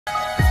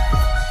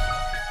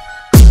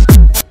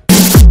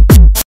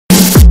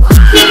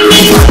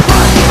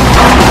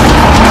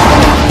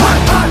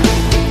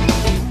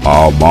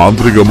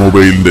മാന്ത്രിക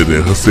മൊബൈലിന്റെ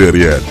രഹസ്യം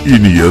അറിയാൻ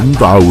ഇനി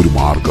എന്താ ഒരു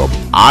മാർഗം?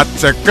 ആ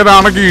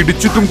ചെക്കനാണെങ്കിൽ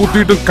ഇടിച്ചിട്ടും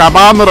കുത്തിയിട്ടും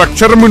കമാന്നൊരു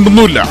അക്ഷരം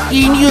മിണ്ടുന്നില്ല.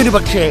 ഇനിയൊരു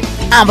പക്ഷേ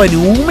അവൻ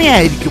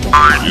ഊമയായിരിക്കും.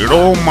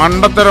 ഇടോ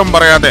മണ്ടത്തരം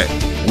പറയാതെ.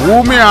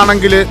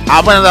 ഊമയാണെങ്കിൽ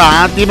അവനത്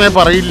ആദ്യമേ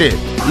പറയില്ലേ?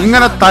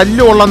 ഇങ്ങനെ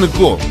തല്ലുള്ള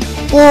നിൽക്കുവോ?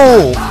 ഓ,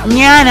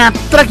 ഞാൻ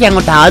അത്രയ്ക്ക്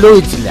അങ്ങോട്ട്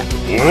ആലോചിച്ചില്ല.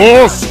 ഓ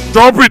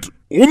സ്റ്റോപ്പ് ഇറ്റ്!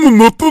 ഒന്ന്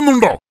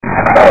നിർത്തുന്നുണ്ടോ?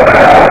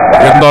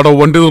 എന്താണോ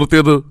വണ്ടി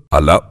നിർത്തിയത്?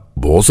 അല്ല,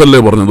 ബോസല്ലേ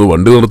പറഞ്ഞത്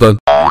വണ്ടി നിർത്താൻ.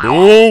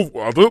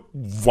 അത്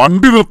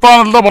വണ്ടി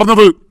നിർത്താനല്ല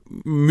പറഞ്ഞത്.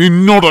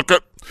 നിന്നോടൊക്കെ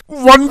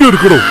വണ്ടി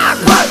എടുക്കണോ?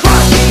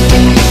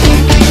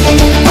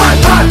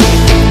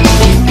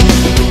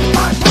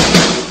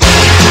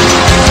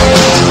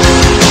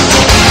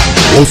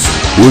 ബോസ്,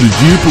 ഒരു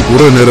ജീപ്പ്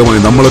കുറെ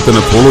നേരമായി നമ്മളെ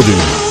തന്നെ ഫോളോ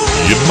ചെയ്യുന്നു.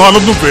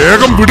 എന്നാലൊന്ന്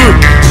വേഗം വിട്.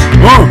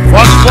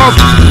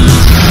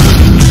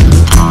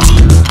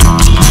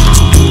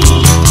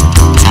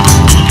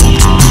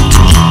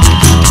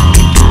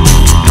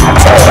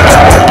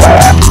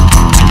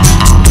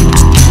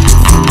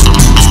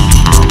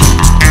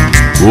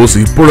 ബോസ്,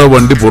 ഇപ്പോഴാ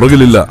വണ്ടി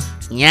പുറകിലില്ല.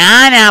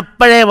 ഞാൻ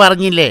അപ്പോഴേ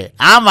പറഞ്ഞില്ലേ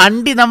ആ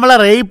വണ്ടി നമ്മളെ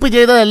റേപ്പ്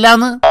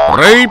ചെയ്തതല്ലാന്ന്.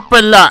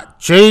 റേപ്പല്ല,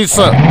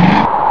 ചേസ്.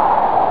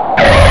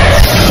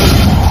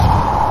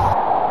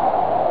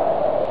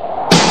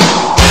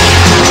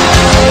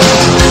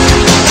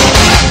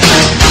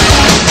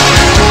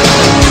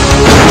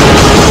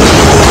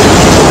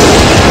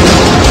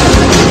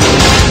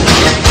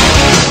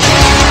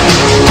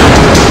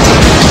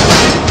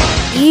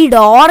 ഈ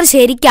ഡോർ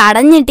ശരിക്കും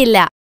അടഞ്ഞിട്ടില്ല.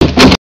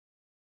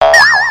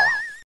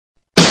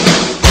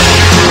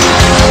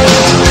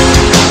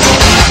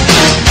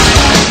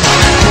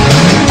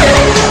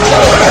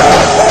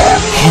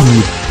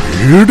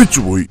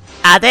 പേടിച്ചുപോയി.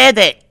 അതെ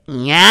അതെ,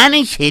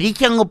 ഞാനും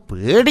ശരിക്കങ്ങ്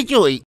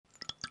പേടിച്ചുപോയി.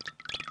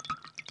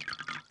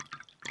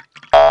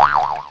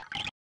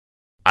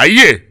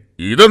 അയ്യേ,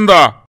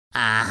 ഇതെന്താ?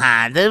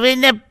 അത്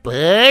പിന്നെ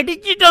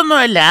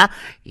പേടിച്ചിട്ടൊന്നുമല്ല.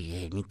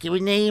 എനിക്ക്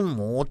പിന്നെ ഈ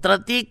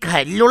മൂത്രത്തിൽ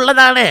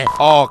കല്ലുള്ളതാണ്.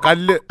 ഓ,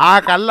 കല്ല്. ആ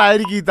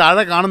കല്ലായിരിക്കും ഈ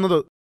താഴെ കാണുന്നത്.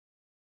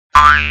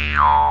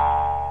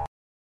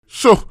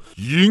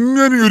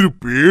 ഇങ്ങനെയൊരു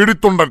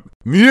പേടിത്തൊണ്ടൻ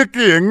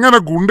നീയൊക്കെ എങ്ങനെ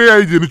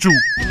ഗുണ്ടയായി ജനിച്ചു?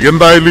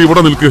 എന്തായാലും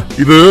ഇവിടെ നിൽക്ക്.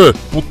 ഇത്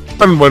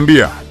പുത്തൻ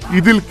വണ്ടിയാ.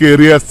 ഇതിൽ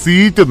കേറിയ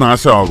സീറ്റ്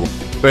നാശമാകും.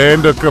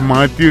 പാന്റൊക്കെ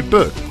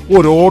മാറ്റിയിട്ട്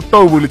ഒരു ഓട്ടോ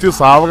വിളിച്ച്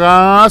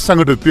സാവകാശം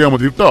അങ്ങോട്ട് എത്തിയാ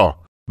മതി കേട്ടോ.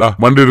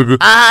 വണ്ടി എടുക്ക്.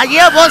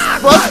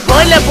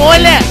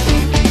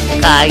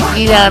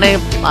 കയ്യിലാണെ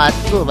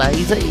 10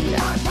 പൈസ ഇല്ല.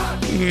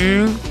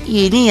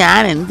 ഇനി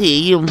ഞാൻ എന്ത്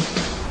ചെയ്യും?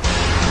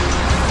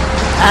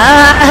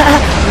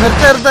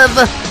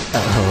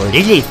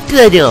 ഒരു ലിഫ്റ്റ്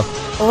തരുമോ?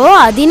 ഓ,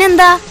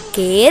 അതിനെന്താ,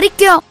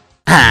 കേറിക്കോ.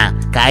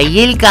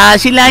 കയ്യിൽ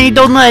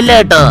കാശില്ലാഞ്ഞിട്ടൊന്നും അല്ല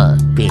കേട്ടോ.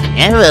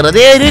 പിന്നെ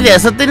വെറുതെ ഒരു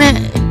രസത്തിന്,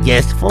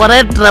 ജസ്റ്റ് ഫോർ എ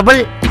ട്രബിൾ.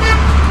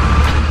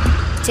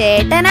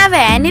 ചേട്ടനാ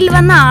വാനിൽ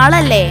വന്ന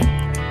ആളല്ലേ,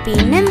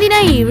 പിന്നെന്തിനാ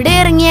ഇവിടെ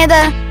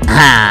ഇറങ്ങിയത്?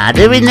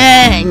 അത് പിന്നെ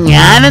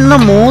ഞാനൊന്ന്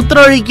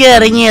മൂത്രമൊഴിക്കാൻ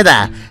ഇറങ്ങിയതാ.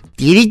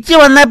 തിരിച്ചു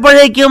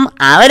വന്നപ്പോഴേക്കും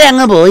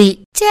അവരങ്ങ് പോയി.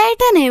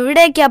 ചേട്ടൻ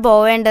എവിടേക്കാ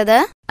പോവേണ്ടത്?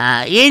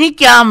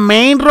 എനിക്ക് ആ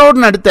മെയിൻ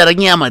റോഡിനടുത്ത്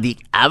ഇറങ്ങിയാ മതി.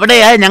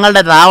 അവിടെയാ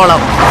ഞങ്ങളുടെ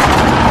താവളം.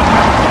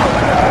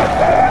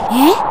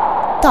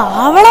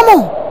 താവളമോ?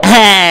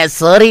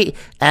 സോറി,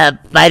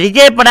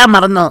 പരിചയപ്പെടാൻ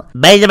മറന്നു.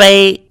 ബൈ ബൈ,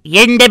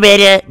 എന്റെ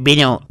പേര്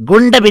ബിനു.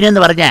 ഗുണ്ട ബിനു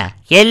എന്ന് പറഞ്ഞ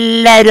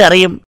എല്ലാരും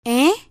അറിയും.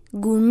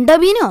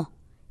 ഗുണ്ടബിനോ?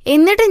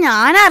 എന്നിട്ട്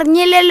ഞാൻ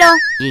അറിഞ്ഞില്ലല്ലോ.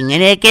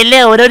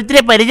 ഇങ്ങനെയൊക്കെയല്ലേ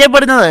ഓരോരുത്തരെ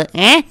പരിചയപ്പെടുന്നത്.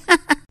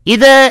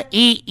 ഇത്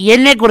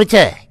എന്നെ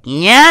കുറിച്ച്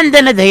ഞാൻ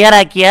തന്നെ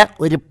തയ്യാറാക്കിയ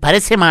ഒരു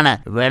പരസ്യമാണ്.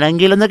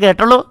 വേണമെങ്കിലൊന്ന്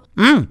കേട്ടോളൂ.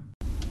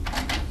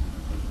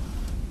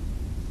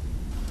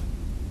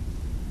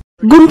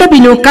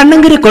 ഗുണ്ടബിനു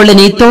കണ്ണങ്കര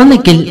കോളനി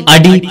തോന്നയ്ക്കൽ.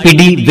 അടി,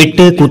 പിടി,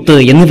 വെട്ട്, കുത്ത്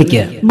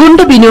എന്നിവയ്ക്ക്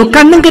ഗുണ്ടബിനു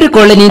കണ്ണങ്കര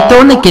കോളനി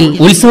തോന്നയ്ക്കൽ.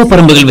 ഉത്സവ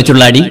പറമ്പുകൾ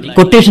വെച്ചുള്ള അടി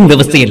കൊട്ടേഷൻ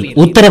വ്യവസ്ഥയിൽ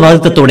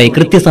ഉത്തരവാദിത്തത്തോടെ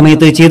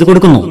കൃത്യസമയത്ത് ചെയ്തു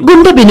കൊടുക്കുന്നു.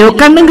 ഗുണ്ടബിനു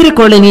കണ്ണങ്കര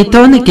കോളനി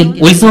തോന്നയ്ക്കൽ.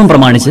 ഉത്സവം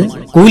പ്രമാണിച്ച്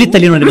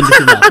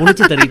കൂലിത്തല്ലിനോടനുബന്ധിച്ചുള്ള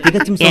കുളിച്ചുതറി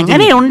തികച്ചും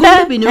എങ്ങനെയുണ്ട്?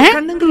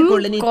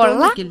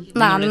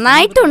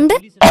 നന്നായിട്ടുണ്ട്.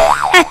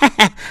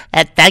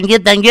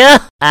 Thank you.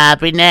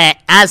 പിന്നെ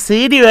ആ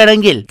സീഡി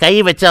വേണമെങ്കിൽ കൈ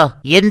വെച്ചോ.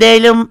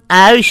 എന്തേലും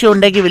ആവശ്യം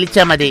ഉണ്ടെങ്കിൽ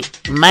വിളിച്ചാ മതി.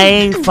 My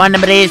phone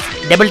number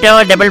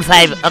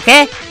 2255. ഓക്കെ.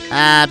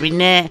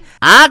 പിന്നെ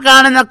ആ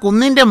കാണുന്ന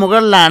കുന്നിന്റെ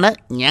മുകളിലാണ്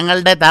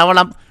ഞങ്ങളുടെ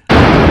താവളം.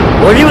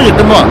 ഒഴിവ്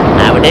കിട്ടുമ്പോ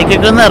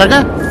അവിടേക്കൊക്കെ ഒന്ന് ഇറങ്ങ.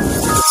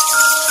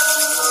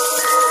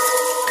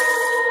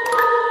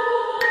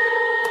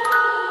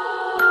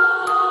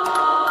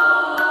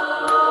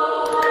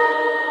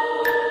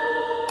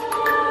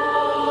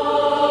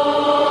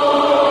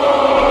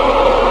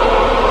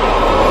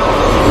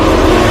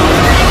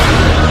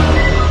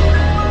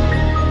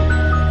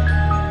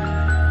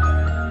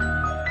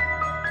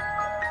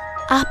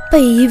 അപ്പൊ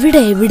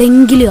ഇവിടെ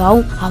എവിടെങ്കിലും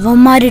ആവും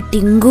അവന്മാര്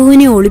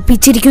ടിങ്കുവിനെ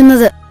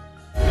ഒളിപ്പിച്ചിരിക്കുന്നത്.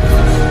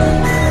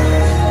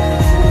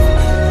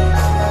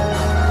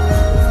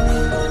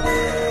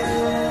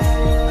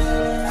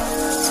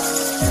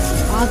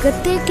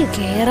 അകത്തേക്ക്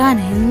കേറാൻ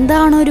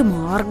എന്താണൊരു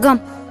മാർഗം?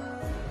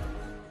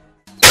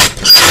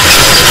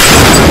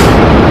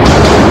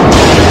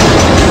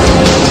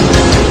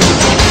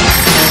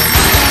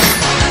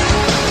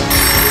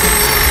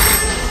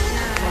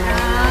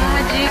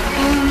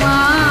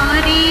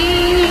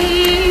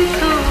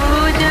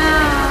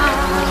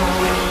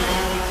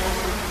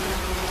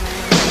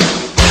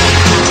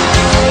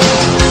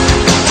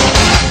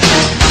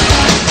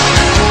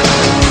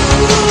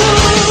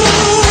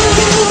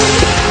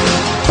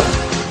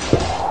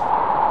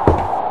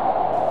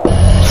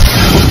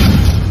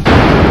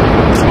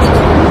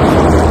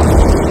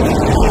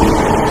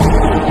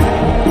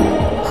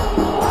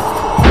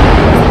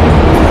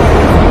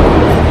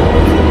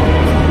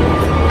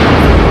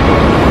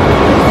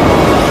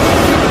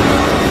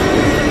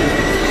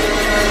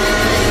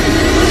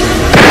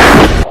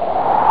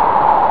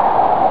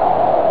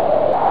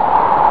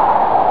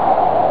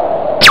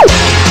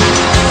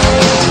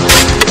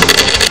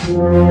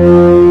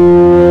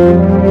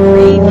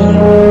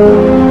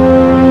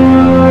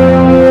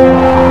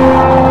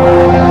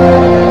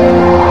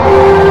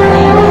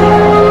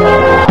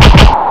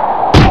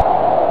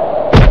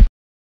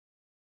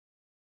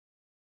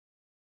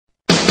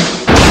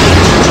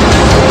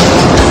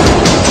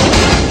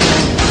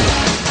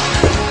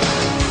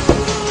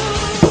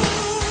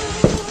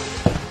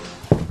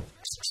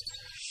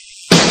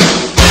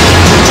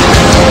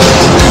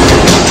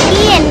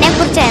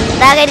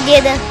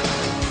 കരുതിയത്.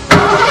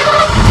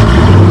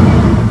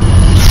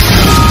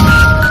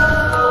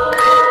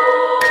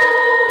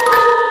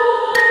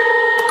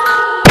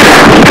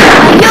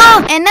 അയ്യോ,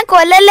 എന്നെ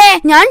കൊല്ലല്ലേ,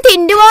 ഞാൻ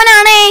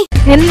ടിന്റുമോനാണേ.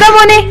 എന്താ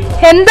മോനെ,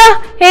 എന്താ,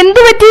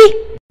 എന്തു പറ്റി?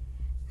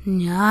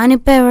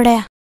 ഞാനിപ്പോ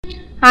എവിടെയാ?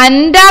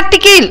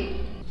 അന്റാർട്ടിക്കയിൽ.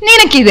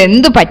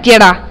 നിനക്കിതെന്തു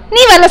പറ്റിയടാ?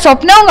 നീ വല്ല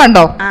സ്വപ്നവും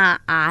കണ്ടോ?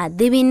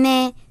 അത് പിന്നെ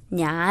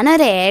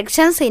ഞാനൊരു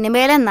ആക്ഷൻ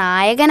സിനിമയിലെ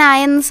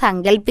നായകനായെന്ന്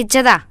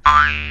സങ്കല്പിച്ചതാ,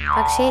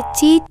 പക്ഷെ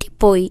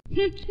ചീറ്റിപ്പോയി.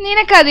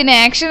 നിനക്കതിന്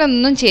ആക്ഷൻ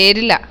ഒന്നും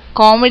ചേരില്ല,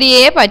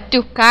 കോമഡിയേ പറ്റൂ.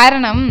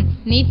 കാരണം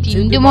നീ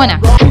ടിന്റുമോനാ.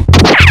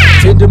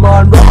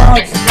 Tintumon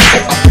rocks.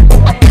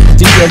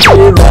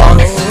 Tintumon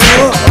rocks.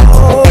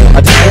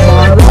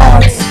 Tintumon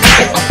rocks.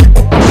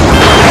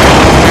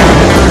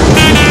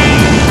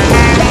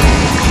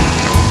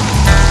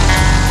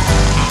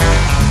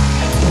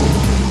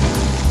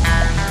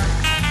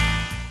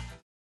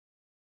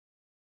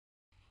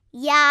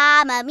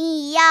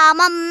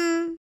 യാമം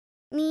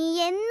നീ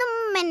എന്നും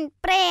എൻ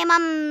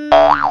പ്രേമം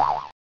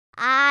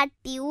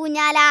ആട്ടി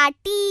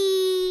ഊഞ്ഞാലാട്ടി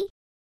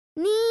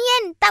നീ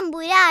എൻ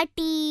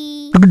തമ്പുരാട്ടി.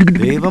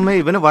 ദൈവമേ,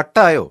 ഇവന്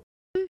വട്ടായോ?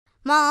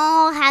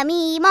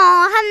 മോഹമീ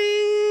മോഹം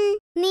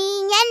നീ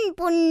എൻ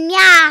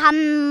പുണ്യാഹം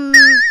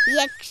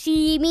യക്ഷി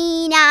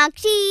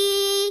മീനാക്ഷി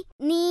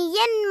നീ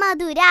എൻ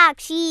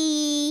മധുരാക്ഷി.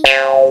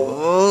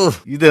 ഓ,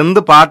 ഇതെന്ത്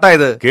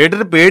പാട്ടായത്?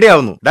 കേട്ടിട്ട്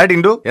പേടിയാവുന്നു. ഡാ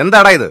ടിന്റു,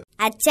 എന്താടാ ഇത്?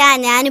 അച്ഛാ,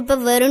 ഞാനിപ്പോ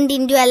വെറും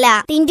ടിന്റു അല്ല,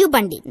 Tintu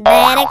Pandit.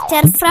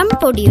 Director from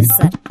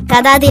producer.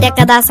 കഥാ,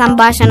 തിരക്കഥാ,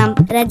 സംഭാഷണം,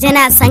 രചന,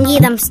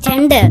 സംഗീതം,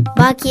 സ്റ്റണ്ട്,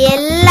 ബാക്കി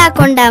എല്ലാ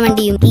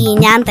കൊണ്ടാവണ്ടിയും ഈ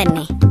ഞാൻ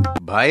തന്നെ.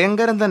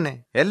 ഭയങ്കരം തന്നെ.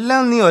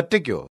 എല്ലാം നീ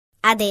ഒറ്റയ്ക്കോ?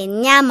 അതെ,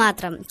 ഞാൻ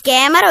മാത്രം,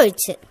 ക്യാമറ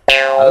ഒഴിച്ച്.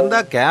 അതെന്താ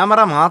ക്യാമറ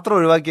മാത്രം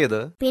ഒഴിവാക്കിയത്?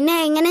 പിന്നെ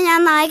എങ്ങനെ ഞാൻ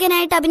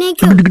നായകനായിട്ട്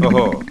അഭിനയിക്കും?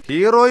 ഓഹോ,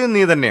 ഹീറോയും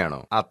നീ തന്നെയാണോ?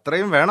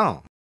 അത്രയും വേണോ?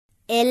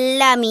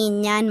 എല്ലാം ഈ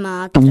ഞാൻ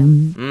മാത്രം.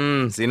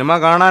 സിനിമ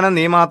കാണാനും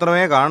നീ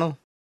മാത്രമേ കാണൂ.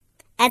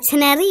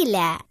 അച്ഛനറിയില്ല,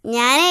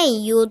 ഞാനേ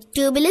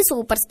യൂട്യൂബില്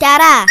സൂപ്പർ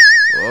സ്റ്റാറാ.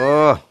 ഓ,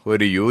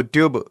 ഒരു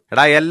യൂട്യൂബ്.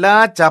 എടാ, എല്ലാ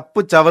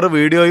ചപ്പു ചവറ്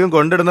വീഡിയോയും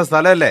കൊണ്ടിടുന്ന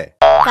സ്ഥലല്ലേ?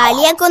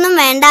 കളിയാക്കൊന്നും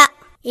വേണ്ട,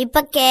 ഇപ്പൊ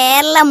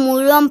കേരളം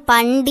മുഴുവൻ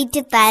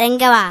പണ്ഡിറ്റ്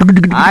തരംഗവാ.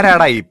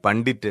 ആരാടാ ഈ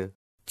പണ്ഡിറ്റ്?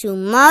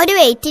 ചുമ്മാ ഒരു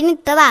വെയിറ്റിന്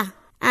ഇട്ടതാ.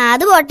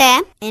 അത് പോട്ടെ,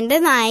 എന്റെ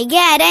നായിക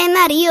ആരായെന്ന്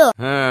അറിയോ?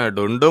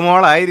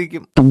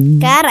 ഡുണ്ടുമോളായിരിക്കും.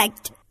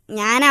 കറക്റ്റ്.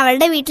 ഞാൻ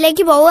അവളുടെ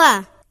വീട്ടിലേക്ക് പോവാ.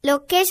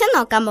 ലൊക്കേഷൻ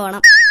നോക്കാൻ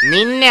പോണം.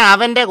 നിന്നെ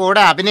അവന്റെ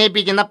കൂടെ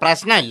അഭിനയിപ്പിക്കുന്ന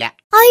പ്രശ്നമില്ല.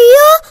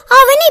 അയ്യോ,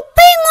 അവൻ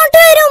ഇപ്പൊ ഇങ്ങോട്ട്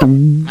വരും.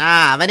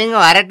 അവനിങ്ങ്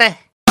വരട്ടെ.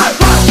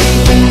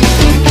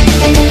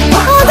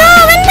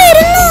 അവൻ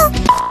വരുന്നു.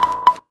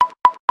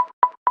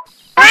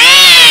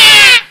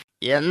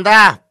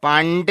 എന്താ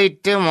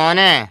പണ്ഡിറ്റ്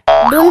മോനെ?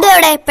 ഡുണ്ടു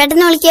എവിടെ?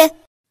 പെട്ടെന്ന് വിളിക്ക്.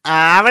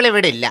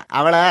 അവളിവിടെ ഇല്ല.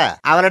 അവള്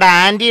അവളുടെ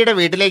ആന്റിയുടെ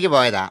വീട്ടിലേക്ക്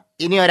പോയതാ.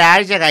 ഇനി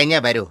ഒരാഴ്ച കഴിഞ്ഞേ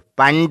വരൂ.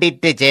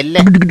 പണ്ഡിറ്റ്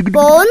ചെല്ല്.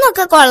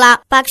 പോകുന്നൊക്കെ കൊള്ളാം,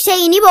 പക്ഷെ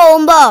ഇനി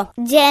പോകുമ്പോ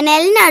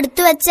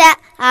ജനലിനടുത്ത് വെച്ച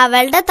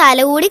അവളുടെ തല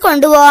കൂടി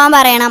കൊണ്ടുപോവാൻ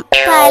പറയണം.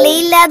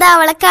 തലയില്ലാതെ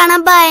അവളെ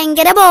കാണാൻ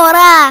ഭയങ്കര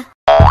ബോറാ.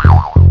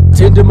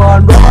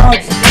 Tintumon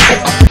rocks.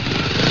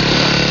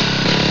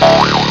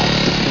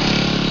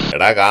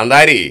 എടാ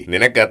കാന്താരി,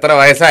 നിനക്ക് എത്ര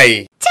വയസ്സായി?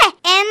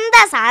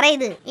 എന്താ സാറേ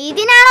ഇത്?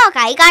 ഇതിനാണോ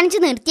കൈ കാണിച്ചു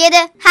നിർത്തിയത്?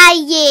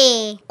 ഹയ്യേ,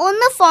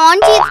 ഒന്ന് ഫോൺ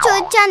ചെയ്ത്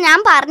ചോദിച്ചാ ഞാൻ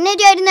പറഞ്ഞു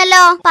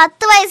തരുമായിരുന്നല്ലോ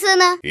 10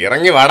 വയസ്സെന്ന്.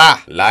 ഇറങ്ങി വാടാ.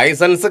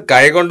 ലൈസൻസ്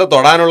കൈകൊണ്ട്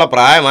തൊടാനുള്ള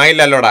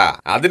പ്രായമായില്ലല്ലോടാ.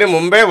 അതിനു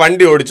മുമ്പേ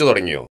വണ്ടി ഓടിച്ചു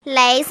തുടങ്ങിയോ?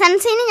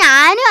 ലൈസൻസിന്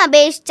ഞാനും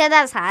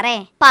അപേക്ഷിച്ചതാ സാറേ.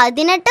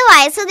 18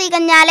 വയസ്സ്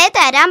തികഞ്ഞാലേ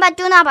തരാൻ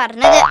പറ്റൂന്നാ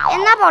പറഞ്ഞത്.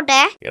 എന്നാ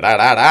പോട്ടെ.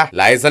 എടാ,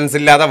 ലൈസൻസ്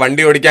ഇല്ലാതെ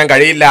വണ്ടി ഓടിക്കാൻ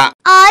കഴിയില്ല.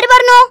 ആര്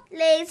പറഞ്ഞു?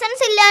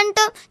 ലൈസൻസ്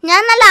ഇല്ലാണ്ട്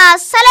ഞാൻ നല്ല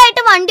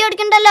അസലായിട്ട് വണ്ടി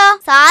ഓടിക്കണ്ടല്ലോ.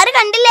 സാറ്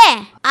കണ്ടില്ലേ?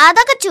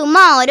 അതൊക്കെ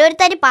ചുമ്മാ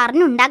ഓരോരുത്തര്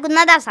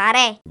പറഞ്ഞുണ്ടാക്കുന്നതാ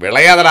സാറേ.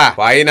 വിളയാതടാ,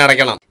 ഫൈൻ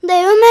അടയ്ക്കണം.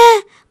 ദൈവമേ,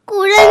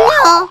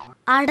 കുഴഞ്ഞോ?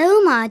 അടവ്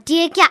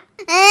മാറ്റിയേക്കാം.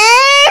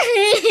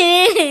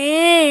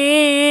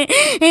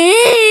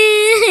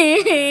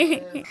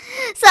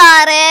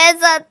 സാറേ,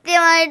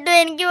 സത്യമായിട്ടും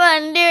എനിക്ക്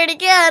വണ്ടി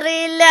ഓടിക്കാൻ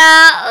അറിയില്ല.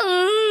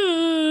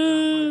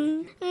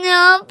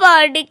 ഞാൻ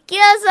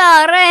പഠിക്കുക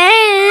സാറേ.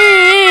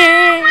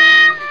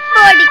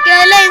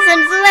 പഠിക്കാൻ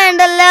ലൈസൻസ്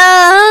വേണ്ടല്ലോ.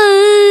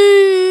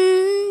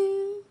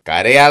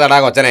 കരയാതടാ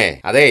കൊച്ചനെ.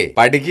 അതെ,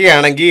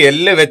 പഠിക്കുകയാണെങ്കിൽ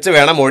എല്ല് വെച്ച്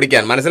വേണം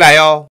ഓടിക്കാൻ,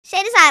 മനസ്സിലായോ?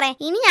 ശരി സാറേ,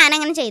 ഇനി ഞാൻ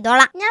അങ്ങനെ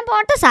ചെയ്തോളാം. ഞാൻ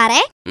പോട്ടെ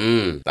സാറേ.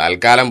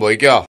 തൽക്കാലം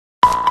പോയിക്കോ.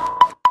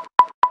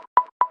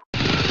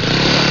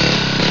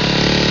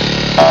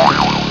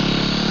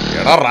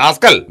 എടാ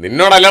റാസ്കൽ,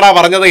 നിന്നോടല്ലടാ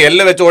പറഞ്ഞത്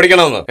എല്ല് വെച്ച്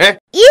ഓടിക്കണമെന്ന്.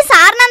 ഈ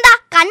സാറിനെന്താ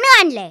കണ്ണു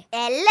കാണില്ലേ?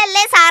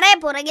 എല്ലല്ലേ സാറേ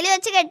പുറകില്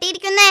വെച്ച്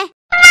കെട്ടിയിരിക്കുന്നേ.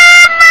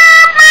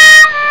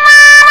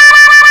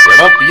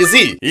 എടാ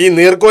പിസി, ഈ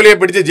നീർക്കോലിയെ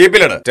പിടിച്ച്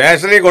ജീപ്പിലിട്.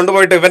 സ്റ്റേഷനിൽ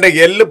കൊണ്ടുപോയിട്ട് ഇവന്റെ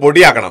എല്ല്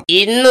പൊടിയാക്കണം.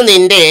 ഇന്ന്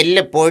നിന്റെ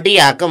എല്ല്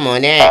പൊടിയാക്കും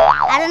മോനെ.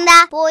 അതെന്താ,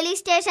 പോലീസ്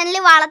സ്റ്റേഷനിൽ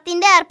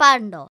വളത്തിന്റെ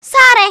ഏർപ്പാടുണ്ടോ?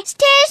 സാറേ,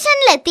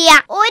 സ്റ്റേഷനിലെത്തിയ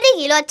 1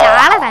 കിലോ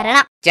ചാള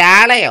തരണം.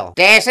 ചാളയോ?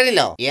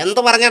 സ്റ്റേഷനിലോ?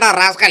 എന്തു പറഞ്ഞടാ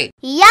റാസ്കൽ?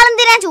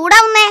 ഇയാളെന്തിനാ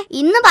ചൂടാവുന്നേ?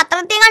 ഇന്ന്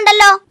പത്രത്തിൽ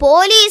കണ്ടല്ലോ,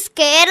 പോലീസ്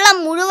കേരളം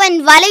മുഴുവൻ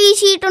വല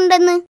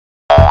വീശിയിട്ടുണ്ടെന്ന്.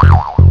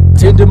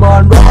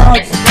 Tintumon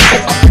rocks.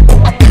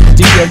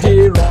 TNT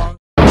rocks.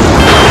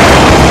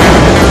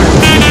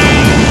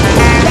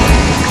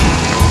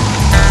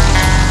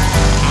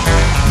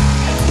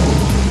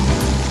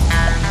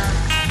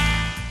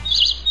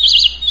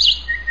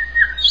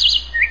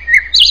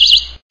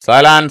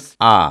 Silence.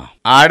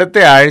 അടുത്ത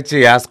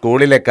ആഴ്ചയാ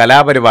സ്കൂളിലെ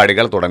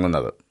കലാപരിപാടികൾ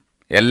തുടങ്ങുന്നത്.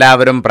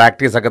 എല്ലാവരും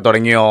പ്രാക്ടീസ് ഒക്കെ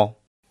തുടങ്ങിയോ?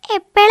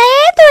 എപ്പോഴേ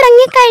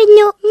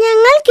തുടങ്ങിക്കഴിഞ്ഞു.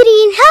 ഞങ്ങൾ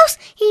ഗ്രീൻ ഹൗസ്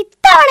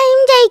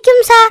ഇത്തവണയും ജയിക്കും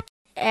സാർ.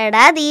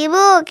 എടാ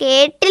ദീപു,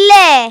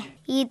 കേട്ടില്ലേ?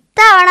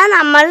 ഇത്തവണ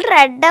നമ്മൾ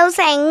റെഡ്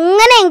ഹൗസ്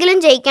എങ്ങനെയെങ്കിലും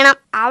ജയിക്കണം.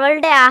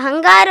 അവളുടെ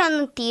അഹങ്കാരം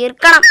ഒന്ന്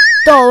തീർക്കണം.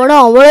 ഇത്തവണ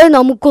അവളെ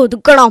നമുക്ക്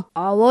ഒതുക്കണം.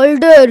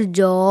 അവളുടെ ഒരു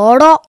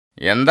ജോട.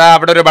 എന്താ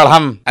അവിടെ ഒരു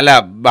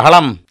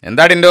ബഹളം?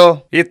 എന്താ ടിൻഡു?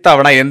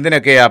 ഇത്തവണ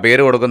എന്തിനൊക്കെയാ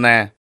പേര് കൊടുക്കുന്നേ?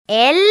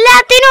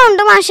 എല്ലാത്തിനും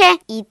ഉണ്ട് മാഷേ.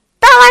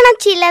 ഇത്തവണ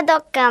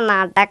ചിലതൊക്കെ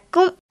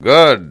നടക്കും.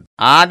 ഗുഡ്.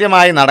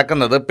 ആദ്യമായി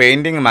നടക്കുന്നത്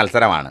പെയിന്റിംഗ്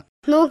മത്സരമാണ്.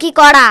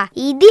 നോക്കിക്കോടാ,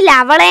 ഇതിൽ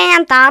അവളെ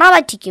ഞാൻ തറ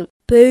പറ്റിക്കും.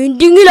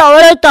 പെയിന്റിങ്ങിൽ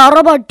അവളെ തറ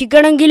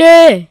പറ്റിക്കണെങ്കിലേ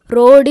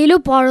റോഡില്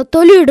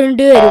പഴത്തൊലി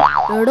ഇടേണ്ടി വരും.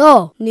 എടോ,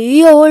 നീ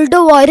അവളുടെ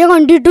വര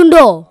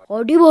കണ്ടിട്ടുണ്ടോ?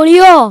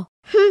 അടിപൊളിയോ?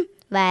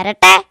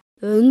 വരട്ടെ.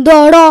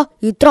 എന്താടാ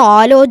ഇത്ര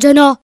ആലോചന?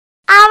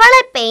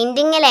 അവളെ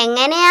പെയിന്റിങ്ങിൽ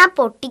എങ്ങനെയാ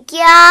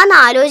പൊട്ടിക്കാന്ന്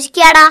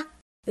ആലോചിക്കാടാ.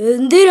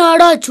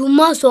 എന്തിനാടാ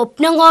ചുമ്മാ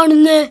സ്വപ്നം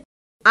കാണുന്നേ?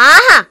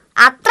 ആഹാ,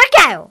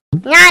 അത്രക്കായോ?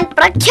 ഞാൻ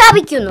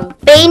പ്രഖ്യാപിക്കുന്നു,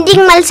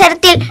 പെയിന്റിംഗ്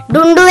മത്സരത്തിൽ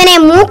ഡുണ്ടുവിനെ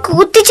മൂക്ക്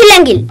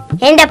കുത്തിച്ചില്ലെങ്കിൽ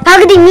എന്റെ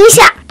പകുതി മീശ,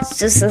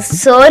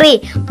 സോറി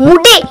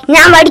മുടി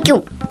ഞാൻ വടിക്കും.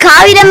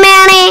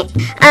 കാവിരമ്മയാണേ.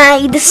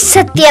 ഇത്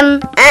സത്യം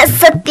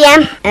സത്യം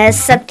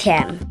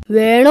സത്യം.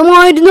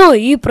 വേണമായിരുന്നോ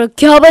ഈ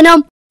പ്രഖ്യാപനം?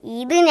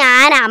 ഇത്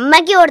ഞാൻ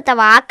അമ്മയ്ക്ക് കൊടുത്ത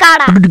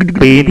വാക്കാടാ.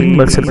 പെയിന്റിംഗ്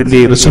മത്സരത്തിന്റെ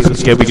റിസൾട്ട്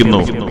പ്രഖ്യാപിക്കുന്നു.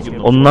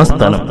 1ാം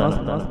സ്ഥാനം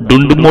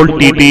ഡുണ്ടുമോൾ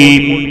ടിടി,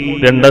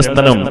 2ാം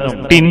സ്ഥാനം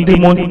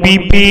ടിൻഡുമോൻ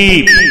പിപി.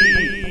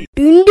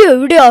 ടിൻഡു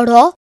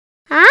എവിടെയാടോ?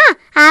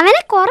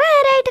 അവനെ കുറെ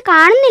നേരമായിട്ട്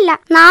കാണുന്നില്ല.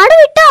 നാട്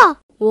വിട്ടോ?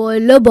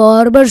 വല്ല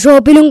ബാർബർ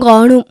ഷോപ്പിലും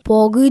കാണും.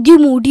 പകുതി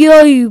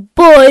മുടിയായി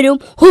ഇപ്പൊ വരും.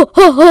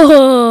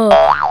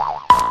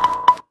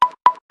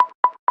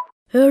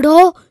 എടോ,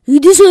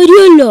 ഇത്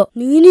ശരിയല്ല.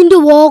 നീ നിന്റെ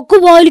വാക്ക്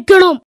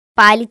പാലിക്കണം.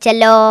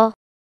 പാലിച്ചല്ലോ.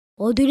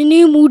 അതിന് നീ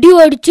മുടി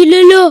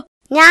വടിച്ചില്ലല്ലോ.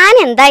 ഞാൻ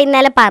എന്താ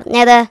ഇന്നലെ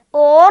പറഞ്ഞത്?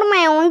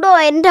 ഓർമ്മയുണ്ടോ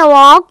എന്റെ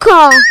വാക്ക്?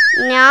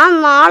 ഞാൻ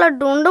നാളെ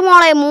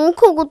ഡുണ്ടുമോളെ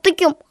മൂക്ക്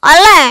കുത്തിക്കും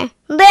അല്ലേ?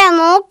 ദേ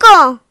നോക്കോ.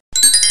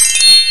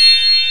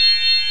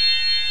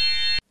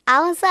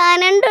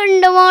 അവസാനം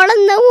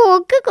ഡുണ്ടുമോളൊന്ന്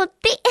മൂക്ക്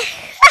കുത്തി.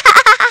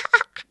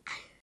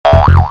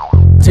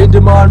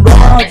 Tintumon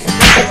rocks.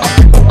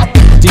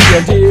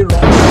 TNT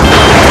rocks.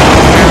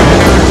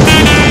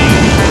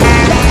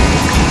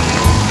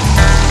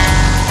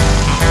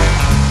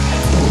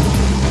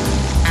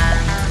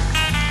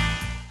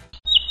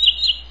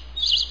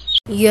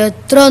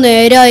 എത്ര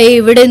നേരായി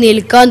ഇവിടെ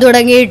നിൽക്കാൻ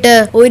തുടങ്ങിയിട്ട്?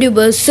 ഒരു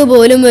ബസ്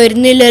പോലും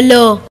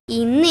വരുന്നില്ലല്ലോ.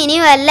 ഇന്നിനി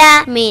വല്ല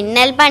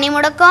മിന്നൽ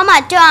പണിമുടക്കോ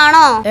മറ്റോ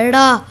ആണോ?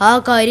 എടാ, ആ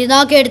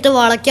കരിനാക്ക് എടുത്ത്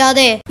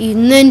വളയ്ക്കാതെ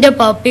ഇന്നെന്റെ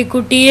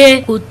പപ്പിക്കുട്ടിയെ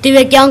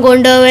കുത്തിവെക്കാൻ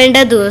കൊണ്ടുപോവേണ്ട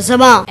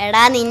ദിവസമാ.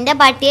 എടാ, നിന്റെ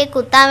പട്ടിയെ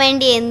കുത്താൻ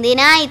വേണ്ടി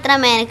എന്തിനാ ഇത്ര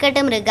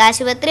മെനക്കെട്ട്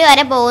മൃഗാശുപത്രി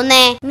വരെ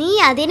പോകുന്നേ? നീ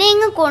അതിനെ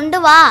ഇങ്ങ്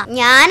കൊണ്ടുവാ,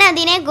 ഞാൻ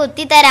അതിനെ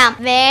കുത്തിത്തരാം.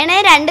 വേണേ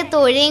 2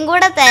 തൊഴിയും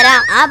കൂടെ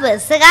തരാം. ആ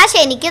ബസ് കാശ്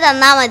എനിക്ക്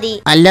തന്നാ മതി.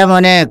 അല്ല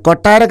മോനെ,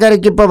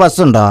 കൊട്ടാരക്കരയ്ക്ക് ഇപ്പൊ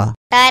ബസ്സുണ്ടോ?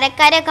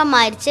 കൊട്ടാരക്കരയൊക്കെ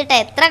മരിച്ചിട്ട്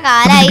എത്ര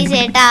കാലായി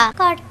ചേട്ടാ.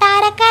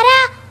 കൊട്ടാരക്കര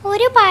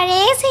ഒരു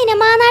പഴയ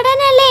സിനിമാ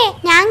നടനല്ലേ?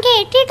 ഞാൻ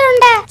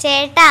കേട്ടിട്ടുണ്ട്.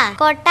 ചേട്ടാ,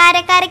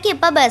 കൊട്ടാരക്കരയ്ക്ക്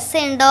ഇപ്പൊ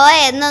ബസ് ഉണ്ടോ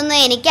എന്നൊന്നും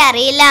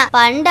എനിക്കറിയില്ല.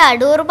 പണ്ട്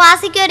അടൂർ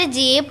പാസിക്ക് ഒരു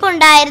ജീപ്പ്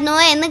ഉണ്ടായിരുന്നു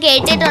എന്ന്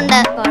കേട്ടിട്ടുണ്ട്.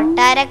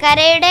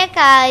 കൊട്ടാരക്കരയുടെ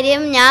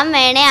കാര്യം ഞാൻ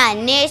വേണേ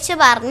അന്വേഷിച്ച്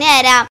പറഞ്ഞു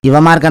തരാം.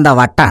 ഇവന്മാർക്കെന്താ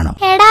വട്ടാണോ?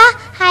 എടാ,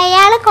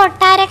 അയാള്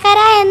കൊട്ടാരക്കര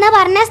എന്ന്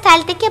പറഞ്ഞ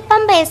സ്ഥലത്തേക്ക്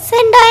ഇപ്പം ബസ്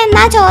ഉണ്ടോ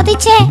എന്നാ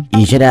ചോദിച്ചേ.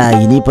 ഈശ്വര,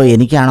 ഇനിയിപ്പോ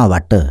എനിക്കാണോ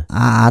വട്ട്?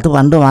 അത്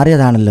പണ്ട്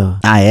മാറിയതാണല്ലോ.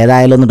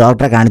 ഏതായാലും ഒന്ന്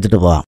ഡോക്ടറെ കാണിച്ചിട്ട്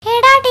പോവാം.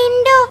 എടാ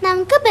ടിൻഡു,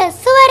 നമുക്ക്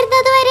ബസ്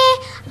വരുന്നത് വരെ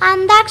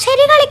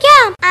അന്താക്ഷരി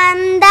കളിക്കാം.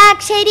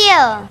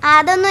 അന്താക്ഷരിയോ?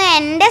 അതൊന്നും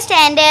എന്റെ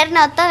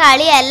സ്റ്റാൻഡേർഡിനൊത്ത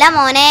കളിയല്ല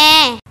മോനെ.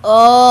 ഓ,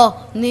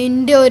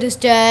 നിന്റെ ഒരു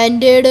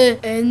സ്റ്റാൻഡേർഡ്.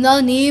 എന്നാ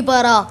നീ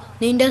പറ,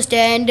 നിന്റെ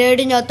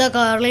സ്റ്റാൻഡേർഡിനൊത്ത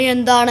കളി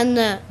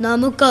എന്താണെന്ന്.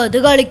 നമുക്കത്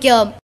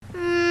കളിക്കാം.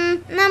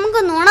 നമുക്ക്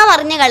നുണ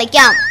പറഞ്ഞ്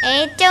കളിക്കാം.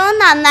 ഏറ്റവും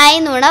നന്നായി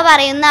നുണ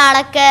പറയുന്ന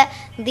ആൾക്ക്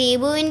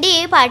ദീപുവിന്റെ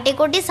ഈ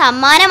പട്ടിക്കുട്ടി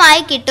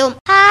സമ്മാനമായി കിട്ടും.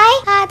 ഹായ്,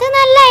 അത്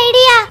നല്ല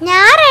ഐഡിയ.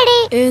 ഞാൻ റെഡി.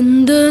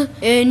 എന്ത്?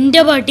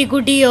 എന്റെ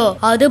പട്ടിക്കുട്ടിയോ?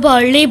 അത്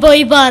പള്ളിയിൽ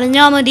പോയി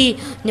പറഞ്ഞാ മതി.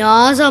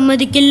 ഞാൻ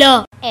സമ്മതിക്കില്ല.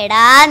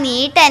 എടാ, നീ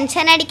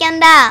ടെൻഷൻ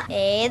അടിക്കണ്ട.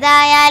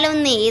 ഏതായാലും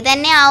നീ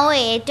തന്നെ ആവും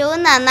ഏറ്റവും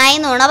നന്നായി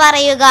നുണ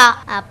പറയുക.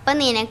 അപ്പൊ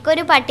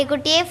നിനക്കൊരു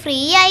പട്ടിക്കുട്ടിയെ ഫ്രീ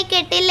ആയി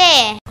കിട്ടില്ലേ?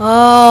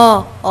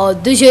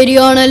 അത്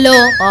ശരിയാണല്ലോ.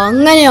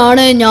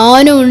 അങ്ങനെയാണ്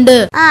ഞാനും ഉണ്ട്.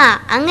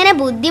 അങ്ങനെ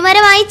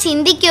ബുദ്ധിപരമായി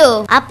ചിന്തിക്കൂ.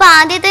 അപ്പൊ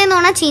ആദ്യത്തെ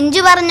നുണ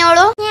ചിഞ്ചു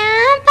പറഞ്ഞോളൂ.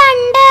 ഞാൻ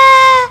പണ്ട്.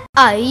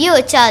 അയ്യോ,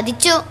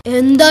 ചതിച്ചു.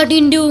 എന്താ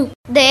ടിൻഡു?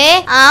 ദേ,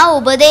 ആ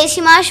ഉപദേശി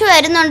മാഷ്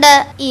വരുന്നുണ്ട്.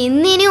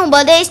 ഇന്നിനി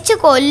ഉപദേശിച്ചു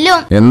കൊല്ലും.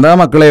 എന്താ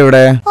മക്കളെ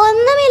ഇവിടെ?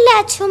 ഒന്നുമില്ല,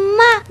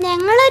 ചുമ്മാ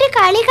ഞങ്ങളൊരു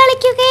കളി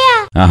കളിക്കുകയാ.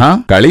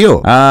 കളിയോ?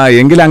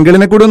 എങ്കിൽ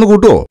അങ്കിളിനെ കൂടെ ഒന്ന്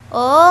കൂട്ടുവോ?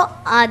 ഓ,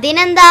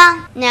 അതിനെന്താ,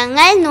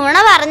 ഞങ്ങൾ നുണ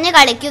പറഞ്ഞു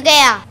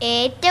കളിക്കുകയാ.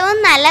 ഏറ്റവും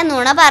നല്ല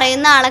നുണ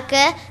പറയുന്ന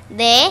ആൾക്ക്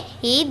ദേ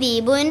ഈ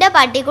ദീപുവിന്റെ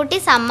പട്ടിക്കുട്ടി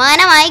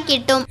സമ്മാനമായി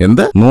കിട്ടും.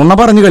 എന്ത് നുണ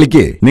പറഞ്ഞു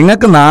കളിക്കേ?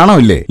 നിങ്ങൾക്ക്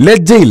നാണമില്ലേ?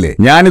 ലജ്ജയില്ലേ?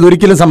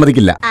 ഞാനിതൊരിക്കലും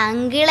സമ്മതിക്കില്ല.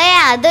 അങ്കിളെ,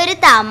 അത് ഒരു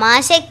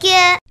തമാശക്ക്.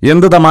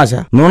 എന്ത് തമാശ?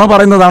 നുണ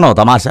പറയുന്നതാണോ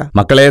തമാശ?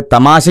 മക്കളെ,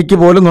 തമാശയ്ക്ക്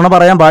പോലും നുണ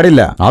പറയാൻ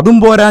പാടില്ല.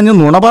 അതും പോരാഞ്ഞ്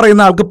നുണ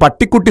പറയുന്ന ആൾക്ക്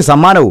പട്ടിക്കുട്ടി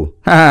സമ്മാനവും.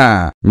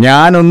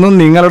 ഞാനൊന്നും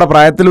നിങ്ങളുടെ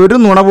പ്രായത്തിൽ ഒരു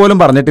നുണ പോലും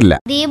പറഞ്ഞിട്ടില്ല.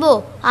 ദീപു,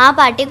 ആ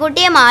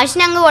പട്ടിക്കുട്ടിയെ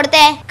മാഷിനങ്ങ്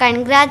കൊടുത്തേ.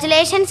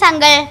 Congratulations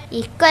uncle.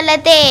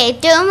 ഇക്കൊല്ലത്തെ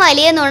ഏറ്റവും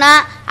വലിയ നുണ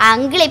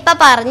അങ്കിൾ ഇപ്പൊ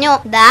പറഞ്ഞു.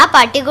 ദാ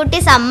പട്ടിക്കുട്ടി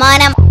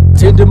സമ്മാനം.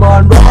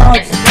 Tintumon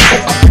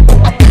Rocks.